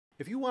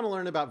If you want to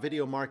learn about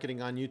video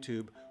marketing on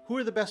YouTube, who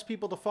are the best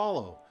people to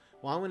follow?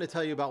 Well, I'm going to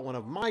tell you about one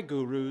of my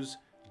gurus,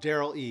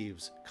 Derral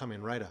Eves,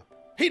 coming right up.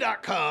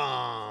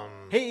 Hey.com!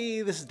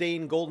 Hey, this is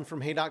Dane Golden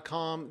from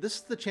Hey.com. This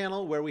is the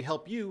channel where we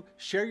help you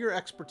share your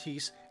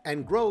expertise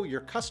and grow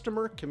your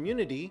customer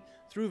community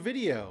through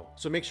video.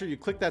 So make sure you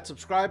click that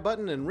subscribe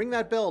button and ring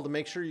that bell to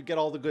make sure you get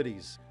all the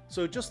goodies.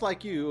 So just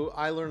like you,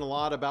 I learn a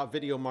lot about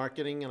video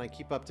marketing, and I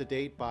keep up to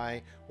date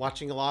by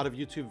watching a lot of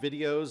YouTube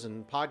videos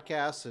and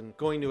podcasts and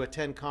going to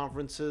attend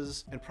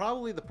conferences. And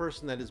probably the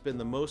person that has been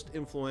the most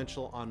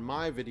influential on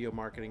my video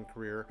marketing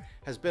career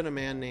has been a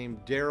man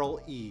named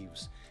Derral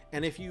Eves.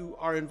 And if you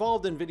are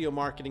involved in video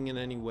marketing in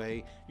any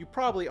way, you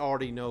probably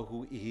already know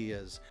who he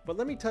is. But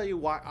let me tell you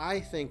why I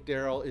think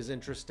Derral is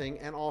interesting,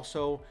 and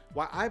also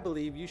why I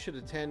believe you should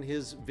attend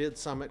his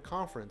VidSummit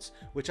conference,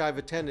 which I've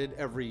attended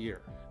every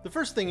year. The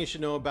first thing you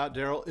should know about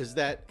Derral is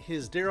that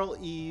his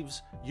Derral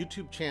Eves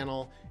YouTube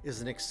channel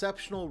is an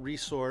exceptional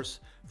resource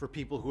for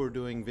people who are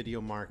doing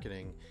video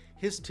marketing.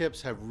 His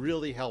tips have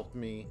really helped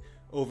me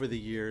over the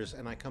years,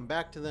 and I come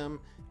back to them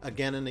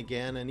again and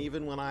again. And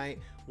even when I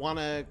want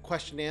a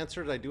question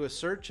answered, I do a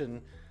search,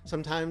 and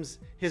sometimes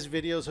his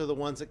videos are the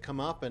ones that come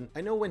up. And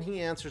I know when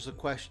he answers a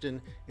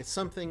question, it's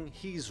something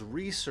he's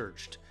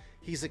researched,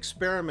 he's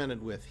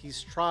experimented with,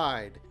 he's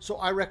tried. So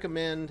I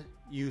recommend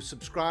you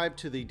subscribe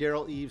to the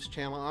Derral Eves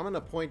channel. I'm going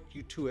to point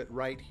you to it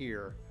right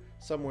here,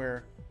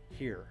 somewhere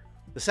here.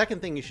 The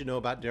second thing you should know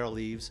about Derral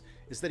Eves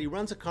is that he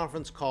runs a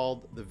conference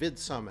called the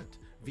VidSummit.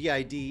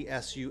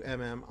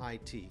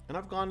 VidSummit. And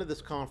I've gone to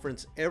this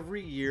conference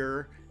every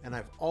year, and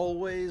I've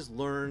always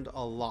learned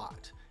a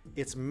lot.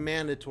 It's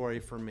mandatory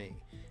for me.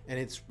 And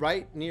it's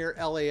right near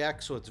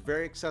LAX, so it's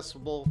very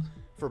accessible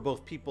for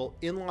both people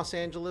in Los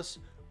Angeles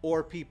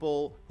or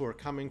people who are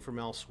coming from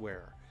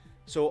elsewhere.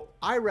 So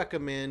I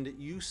recommend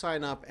you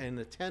sign up and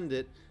attend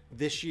it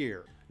this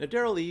year. Now,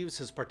 Derral Eves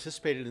has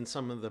participated in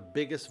some of the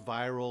biggest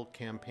viral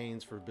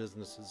campaigns for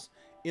businesses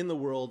in the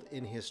world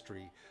in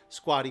history,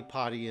 Squatty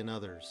Potty and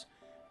others.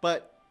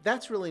 But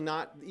that's really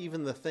not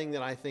even the thing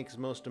that I think is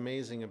most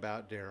amazing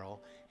about Derral.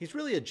 He's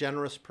really a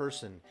generous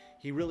person.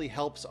 He really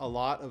helps a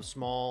lot of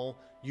small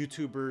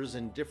YouTubers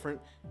in different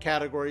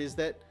categories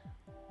that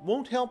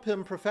won't help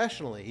him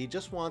professionally. He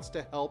just wants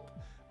to help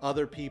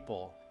other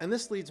people. And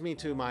this leads me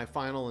to my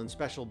final and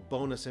special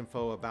bonus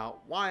info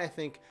about why I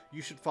think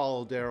you should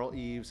follow Derral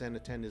Eves and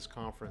attend his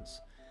conference.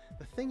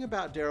 The thing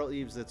about Derral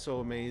Eves that's so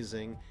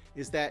amazing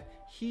is that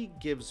he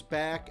gives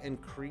back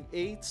and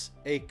creates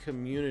a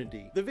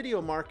community. The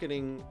video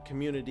marketing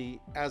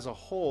community as a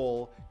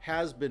whole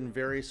has been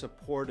very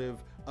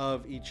supportive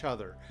of each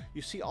other.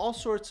 You see all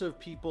sorts of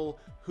people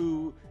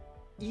who,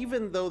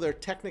 even though they're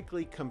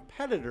technically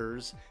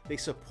competitors, they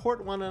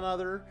support one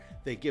another,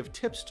 they give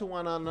tips to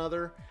one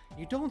another.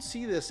 You don't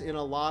see this in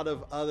a lot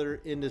of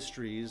other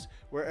industries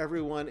where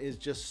everyone is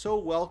just so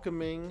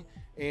welcoming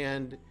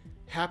and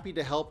happy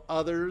to help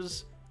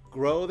others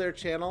grow their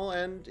channel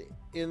and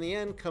in the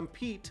end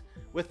compete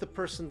with the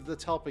person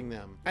that's helping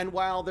them. And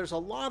while there's a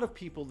lot of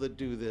people that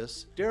do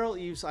this, Derral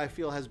Eves, I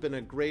feel, has been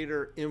a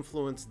greater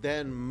influence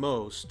than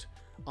most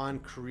on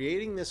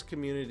creating this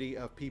community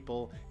of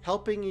people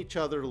helping each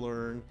other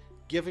learn,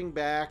 giving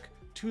back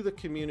to the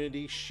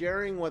community,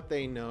 sharing what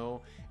they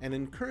know, and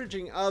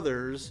encouraging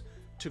others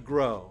to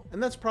grow.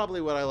 And that's probably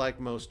what I like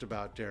most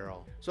about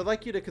Derral. So I'd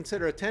like you to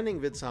consider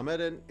attending VidSummit,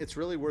 and it's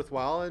really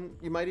worthwhile, and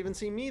you might even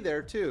see me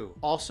there too.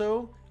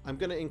 Also, I'm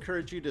going to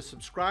encourage you to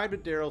subscribe to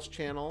Derral's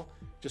channel.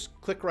 Just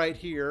click right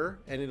here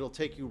and it'll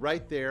take you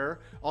right there.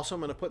 Also,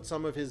 I'm going to put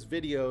some of his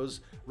videos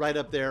right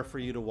up there for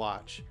you to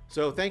watch.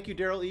 So thank you,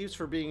 Derral Eves,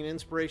 for being an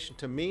inspiration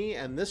to me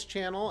and this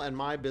channel and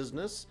my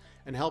business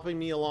and helping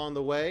me along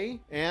the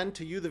way. And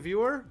to you, the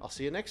viewer, I'll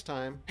see you next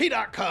time.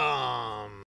 Hey.com!